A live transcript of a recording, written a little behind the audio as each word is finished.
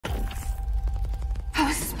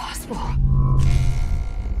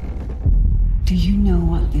Do you know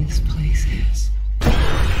what this place is?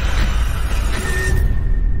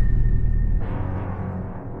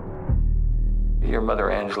 Your mother,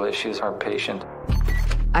 Angela, she's our patient.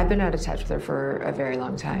 I've been out of touch with her for a very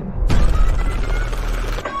long time.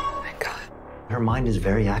 Thank God. Her mind is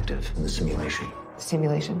very active in the simulation.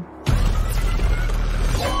 Simulation.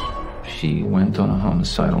 She went on a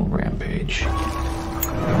homicidal rampage.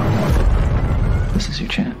 This is your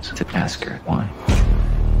chance to ask her why.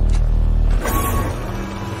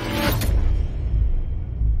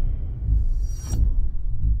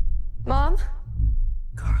 Mom?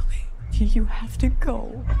 Carly, you have to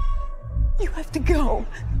go. You have to go.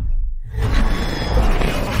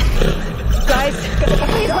 Guys,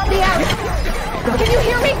 please let me out! Can you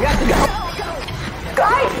hear me? We have to go!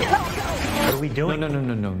 Guys! What are we doing?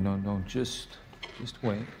 No. Just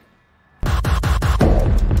wait.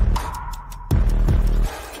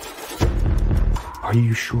 Are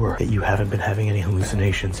you sure that you haven't been having any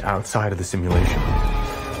hallucinations outside of the simulation?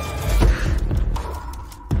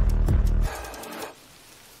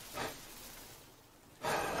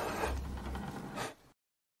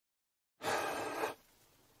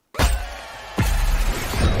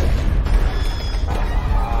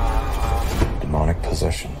 Demonic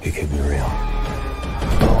possession. It could be real.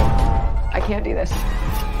 I can't do this.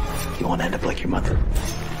 You won't end up like your mother.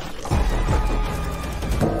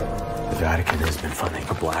 The Vatican has been funding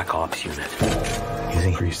a black ops unit,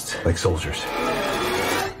 using priests like soldiers.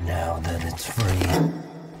 Now that it's free,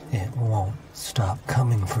 it won't stop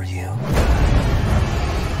coming for you.